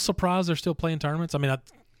 A little surprised they're still playing tournaments. I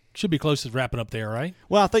should be close to wrapping up there, right?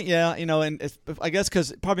 Well, I think, yeah, and I guess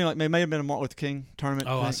because probably may have been a Martin Luther King tournament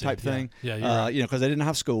type thing. Yeah, you're right. Because they didn't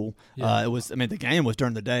have school. Yeah. It was. The game was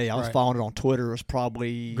during the day. I was following it on Twitter. It was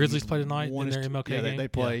probably Grizzlies play tonight in their MLK game. They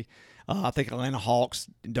play. Yeah. I think Atlanta Hawks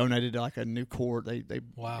donated like a new court. They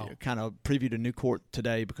kind of previewed a new court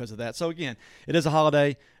today because of that. So again, it is a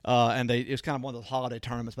holiday, and it's kind of one of those holiday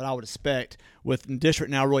tournaments. But I would expect with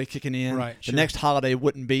district now really kicking in, the next holiday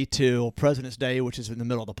wouldn't be till President's Day, which is in the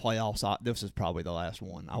middle of the playoffs. This is probably the last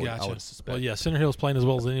one. I would suspect. Well, yeah, Center Hill's playing as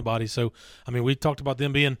well as anybody. So we talked about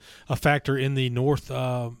them being a factor in the North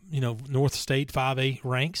State 5A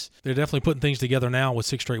ranks. They're definitely putting things together now with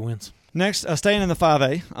 6 straight wins. Next, staying in the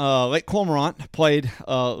 5A, Lake Cormorant played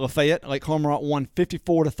Lafayette. Lake Cormorant won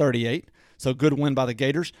 54-38, so good win by the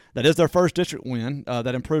Gators. That is their first district win.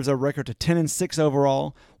 That improves their record to 10-6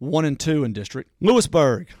 overall, 1-2 in district.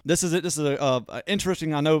 Lewisburg. This is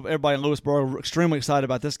interesting. I know everybody in Lewisburg are extremely excited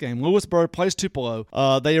about this game. Lewisburg plays Tupelo.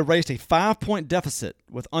 They erased a 5-point deficit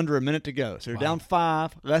with under a minute to go. So you're down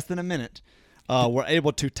 5, less than a minute. Were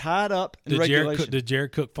able to tie it up in regulation. Did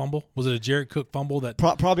Jared Cook fumble? Was it a Jared Cook fumble? That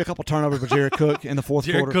probably a couple turnovers for Jared Cook in the fourth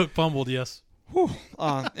quarter. Jared Cook fumbled, yes.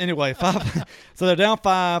 Anyway, 5. So they're down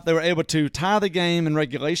 5. They were able to tie the game in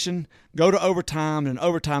regulation, go to overtime, and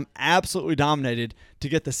overtime absolutely dominated to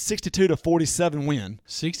get the 62-47 win.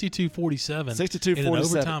 62-47. 62-47 in an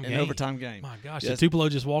overtime game. Overtime game. My gosh, Yes. did Tupelo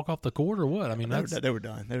just walk off the court or what? I mean, They were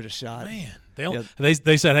done. They were just shot. man. Yeah.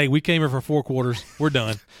 They said, "Hey, we came here for 4 quarters. We're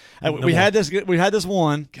done." Hey, No we more. had this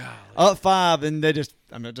one Golly. up 5, and they just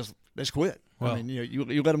quit. Well- I mean,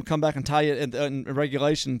 you let them come back and tie it in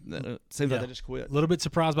regulation. It seems like Yeah. they just quit. A little bit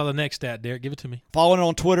surprised by the next stat, Derek. Give it to me. Following it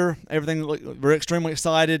on Twitter, we're extremely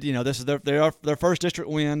excited. This is their first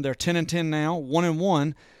district win. They're 10-10 now,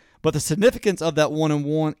 1-1. But the significance of that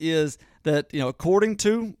 1-1 is that according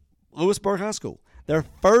to Lewisburg High School, their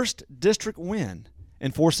first district win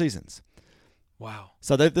in 4 seasons. Wow.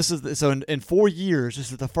 So in 4 years,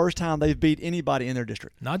 this is the first time they've beat anybody in their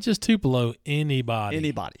district. Not just Tupelo, anybody.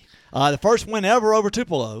 Anybody. The first win ever over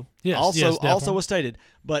Tupelo. Yes, also definitely. was stated,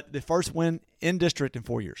 but the first win in district in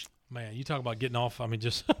 4 years. Man, you talk about getting off. I mean,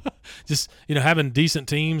 just having decent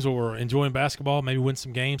teams or enjoying basketball, maybe win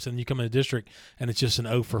some games, and you come in a district and it's just an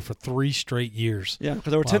O for 3 straight years. Yeah,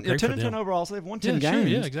 because they were Wow, 10 great for 10 them. overall, so they've won 10 Yeah, games.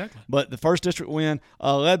 sure, yeah, exactly. But the first district win,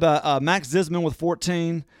 led by Max Zisman with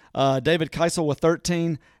 14, David Keisel with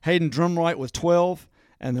 13, Hayden Drumwright with 12,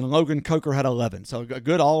 and then Logan Coker had 11. So a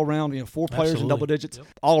good all-around, 4 players in Absolutely. double digits, Yep.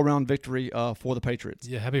 all-around victory for the Patriots.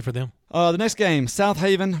 Yeah, happy for them. The next game, South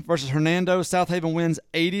Haven versus Hernando. South Haven wins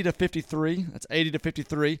 80-53. That's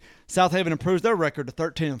 80-53. South Haven improves their record to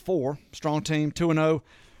 13-4. Strong team, 2-0.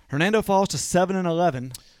 Hernando falls to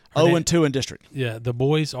 7-11. 0-2 in district. Yeah, the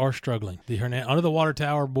boys are struggling. The Under the Water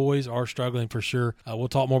Tower boys are struggling for sure. We'll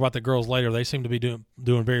talk more about the girls later. They seem to be doing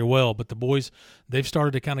very well, but the boys, they've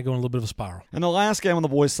started to kind of go in a little bit of a spiral. And the last game on the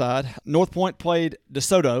boys' side, North Point played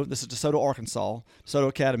DeSoto. This is DeSoto, Arkansas, DeSoto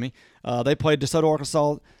Academy. They played DeSoto,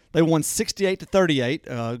 Arkansas. They won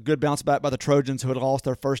 68-38. Good bounce back by the Trojans, who had lost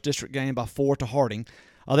their first district game by 4 to Harding.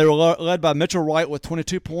 They were led by Mitchell Wright with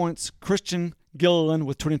 22 points, Christian Gilliland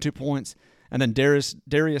with 22 points, and then Darius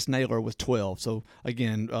Naylor with 12. So,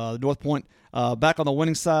 again, North Point back on the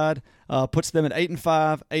winning side, puts them at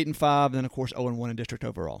 8-5, and then, of course, 0-1 in district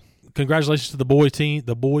overall. Congratulations to the boys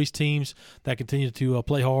teams that continue to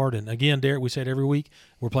play hard. And, again, Derek, we said every week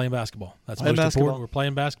we're playing basketball. That's most important. We're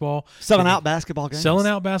playing basketball. Selling out basketball games. Selling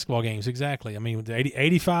out basketball games, exactly. I mean,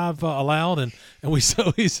 85 allowed, and we're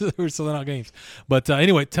selling out games. But,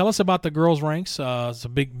 anyway, tell us about the girls' ranks. It's a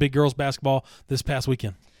big girls' basketball this past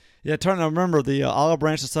weekend. Yeah, turn to remember the Olive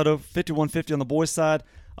Branch DeSoto 51-50 on the boys' side.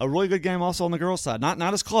 A really good game also on the girls' side. Not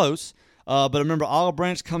as close, but remember Olive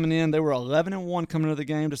Branch coming in. They were 11-1 coming into the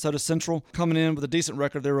game. DeSoto Central coming in with a decent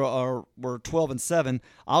record. They were 12-7.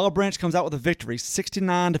 Olive Branch comes out with a victory,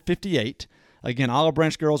 69-58. Again, Olive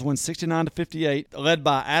Branch girls win 69-58, led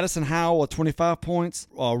by Addison Howell with 25 points,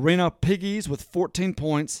 Rena Piggies with 14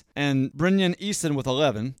 points, and Brenyan Eason with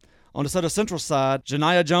 11. On DeSoto Central side,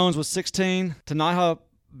 Janiah Jones with 16, Taniha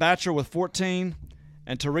Batcher with 14,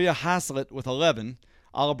 and Taria Haslett with 11.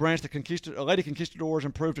 Olive Branch, the Lady Conquistadors,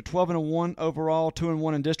 improved to 12-1 overall,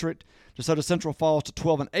 2-1 in district. DeSoto Central falls to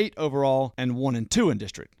 12-8 overall and 1-2 in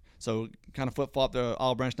district. So kind of flip-flop. The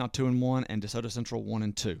Olive Branch now 2-1 and DeSoto Central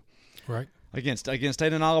 1-2. Right. Again,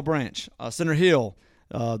 staying in Olive Branch. Center Hill,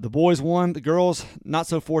 the boys won. The girls, not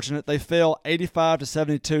so fortunate. They fell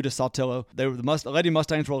 85-72 to Saltillo. The Lady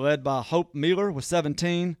Mustangs were led by Hope Mueller with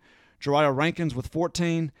 17, Jariah Rankins with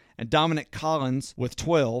 14, and Dominic Collins with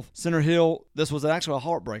 12. Center Hill, this was actually a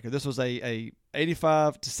heartbreaker. This was a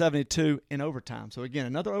 85-72 in overtime. So, again,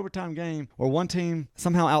 another overtime game where one team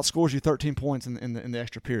somehow outscores you 13 points in the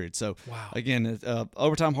extra period. So, wow. Again,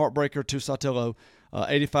 overtime heartbreaker to Saltillo,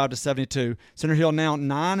 85-72. Center Hill now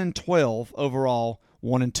 9-12 overall,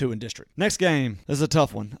 1-2 in district. Next game, this is a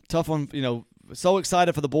tough one. So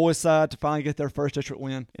excited for the boys' side to finally get their first district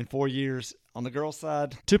win in 4 years. On the girls'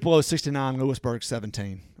 side, Tupelo 69, Lewisburg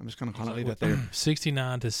 17. I'm just going to kind of leave that there.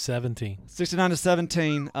 69-17.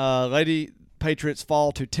 69-17. Lady Patriots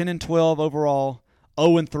fall to 10-12 overall,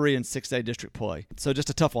 0-3 in 6A district play. So just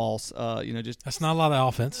a tough loss. That's not a lot of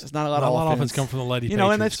offense. It's not a lot of offense come from the Lady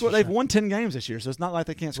Patriots. And they've won 10 games this year, so it's not like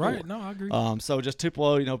they can't score. Right? No, I agree. So just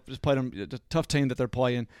Tupelo, just played them. A tough team that they're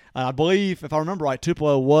playing. I believe, if I remember right,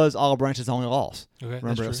 Tupelo was Olive Branch's only loss. Okay,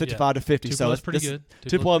 remember, it was that's true. 55-50. Tupelo's so pretty good.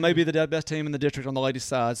 Tupelo may be the best team in the district on the ladies'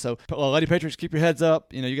 side. So Lady Patriots, keep your heads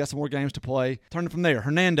up. You got some more games to play. Turning from there,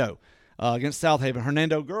 Hernando against South Haven.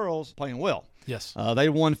 Hernando girls playing well. Yes. They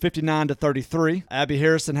won 59-33. Abby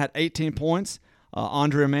Harrison had 18 points.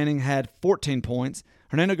 Andrea Manning had 14 points.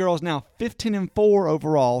 Hernando girls now 15-4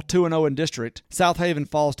 overall, 2-0 in district. South Haven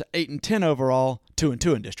falls to 8-10 overall,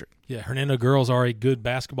 2-2 in district. Yeah, Hernando girls are a good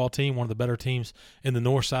basketball team, one of the better teams in the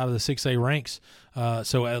north side of the 6A ranks.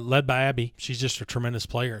 Led by Abby, she's just a tremendous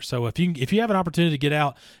player. So if you have an opportunity to get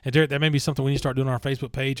out, and Derek, that may be something we need to start doing on our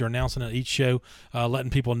Facebook page or announcing at each show,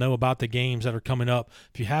 letting people know about the games that are coming up.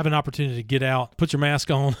 If you have an opportunity to get out, put your mask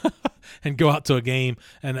on and go out to a game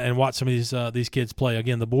and watch some of these kids play.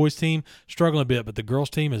 Again, the boys team struggling a bit, but the girls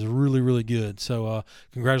team is really, really good. So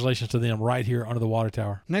congratulations to them right here under the water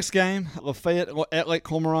tower. Next game, Lafayette at Lake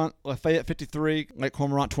Cormorant. Lafayette 53, Lake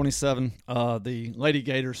Cormorant 27. The Lady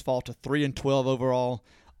Gators fall to 3-12 overall,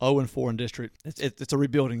 0-4 in district. It's a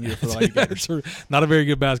rebuilding year for the Lady Gators. Not a very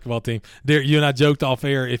good basketball team. Derek, you and I joked off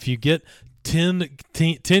air, if you get 10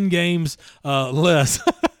 games less,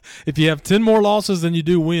 if you have 10 more losses than you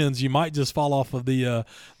do wins, you might just fall off of the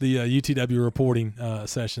UTW reporting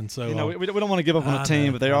session. So we don't want to give up on a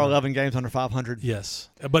team, but they are 11 games under 500. Yes,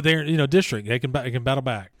 but they're district. They can battle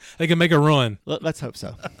back. They can make a run. Let's hope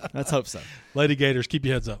so. Let's hope so. Lady Gators, keep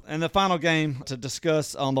your heads up. And the final game to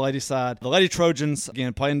discuss on the ladies' side, the Lady Trojans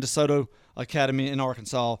again playing DeSoto Academy in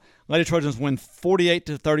Arkansas. Lady Trojans win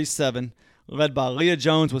 48-37, led by Leah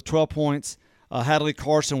Jones with 12 points, Hadley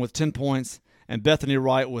Carson with 10 points. And Bethany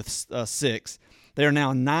Wright with 6. They are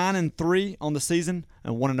now 9-3 on the season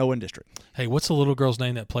and 1-0 in district. Hey, what's the little girl's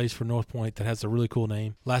name that plays for North Point that has a really cool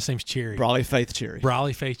name? Last name's Cherry. Brawley Faith Cherry.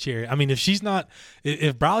 Brawley Faith Cherry. I mean,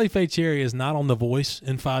 if Brawley Faith Cherry is not on The Voice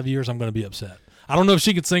in 5 years, I'm going to be upset. I don't know if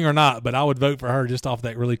she could sing or not, but I would vote for her just off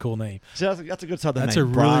that really cool name. That's a good Southern name. That's a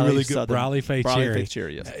really good Brawley Faith Cherry. Brawley Faith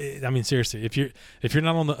Cherry, yes. I mean, seriously, if you're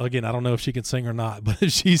not on the, again, I don't know if she can sing or not, but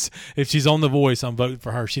if she's on The Voice, I'm voting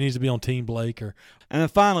for her. She needs to be on Team Blake or. And then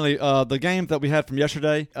finally, the game that we had from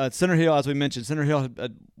yesterday, Center Hill, as we mentioned, Center Hill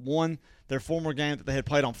had won their former game that they had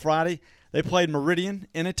played on Friday. They played Meridian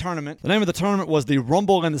in a tournament. The name of the tournament was the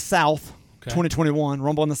Rumble in the South. 2021,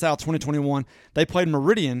 Rumble in the South 2021. They played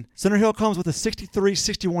Meridian. Center Hill comes with a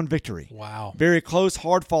 63-61 victory. Wow. Very close,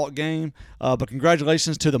 hard-fought game, but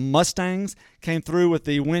congratulations to the Mustangs. Came through with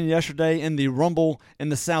the win yesterday in the Rumble in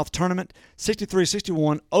the South tournament.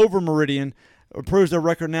 63-61 over Meridian. Improves their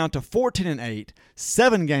record now to 14-8,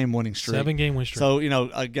 7-game winning streak. 7-game winning streak.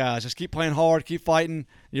 So, guys, just keep playing hard, keep fighting.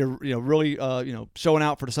 You're really showing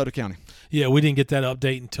out for DeSoto County. Yeah, we didn't get that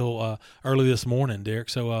update until early this morning, Derek.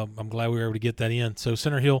 So I'm glad we were able to get that in. So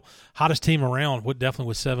Center Hill, hottest team around, definitely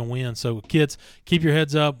with 7 wins. So kids, keep your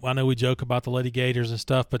heads up. I know we joke about the Lady Gators and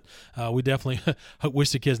stuff, but we definitely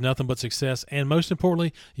wish the kids nothing but success. And most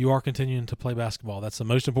importantly, you are continuing to play basketball. That's the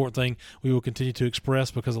most important thing we will continue to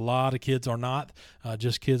express, because a lot of kids are not.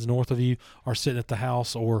 Just kids north of you are sitting at the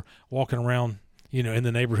house or walking around, in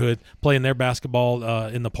the neighborhood playing their basketball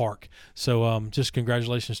in the park. So just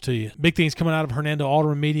congratulations to you. Big things coming out of Hernando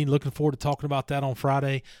Alderman meeting. Looking forward to talking about that on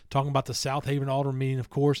Friday, talking about the South Haven Alderman meeting,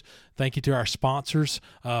 of course. Thank you to our sponsors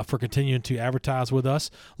for continuing to advertise with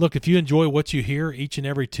us. Look, if you enjoy what you hear each and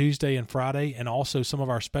every Tuesday and Friday, and also some of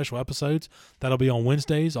our special episodes, that'll be on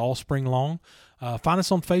Wednesdays all spring long, find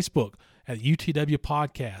us on Facebook at UTW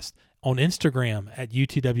Podcast, on Instagram at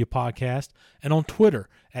UTW Podcast, and on Twitter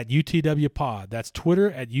at UTW Pod. That's Twitter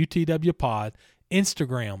at UTW Pod,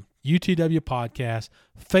 Instagram UTW Podcast,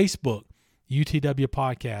 Facebook UTW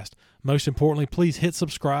Podcast. Most importantly, please hit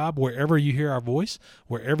subscribe wherever you hear our voice,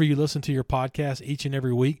 wherever you listen to your podcast each and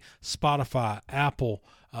every week. Spotify, Apple,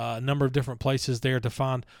 a number of different places there to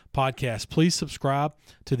find podcasts. Please subscribe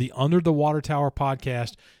to the Under the Water Tower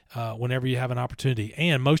podcast whenever you have an opportunity.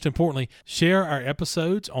 And most importantly, share our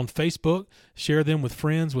episodes on Facebook. Share them with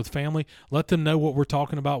friends, with family. Let them know what we're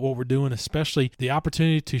talking about, what we're doing, especially the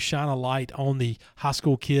opportunity to shine a light on the high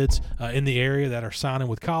school kids in the area that are signing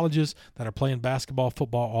with colleges, that are playing basketball,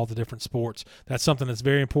 football, all the different sports. That's something that's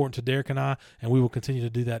very important to Derek and I, and we will continue to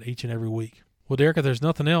do that each and every week. Well, Derek, if there's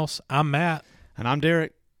nothing else, I'm Matt. And I'm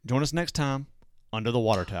Derek. Join us next time, Under the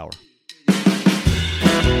Water Tower.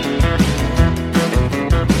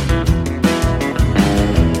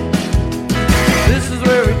 This is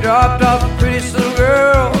where we dropped off a pretty little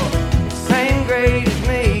girl.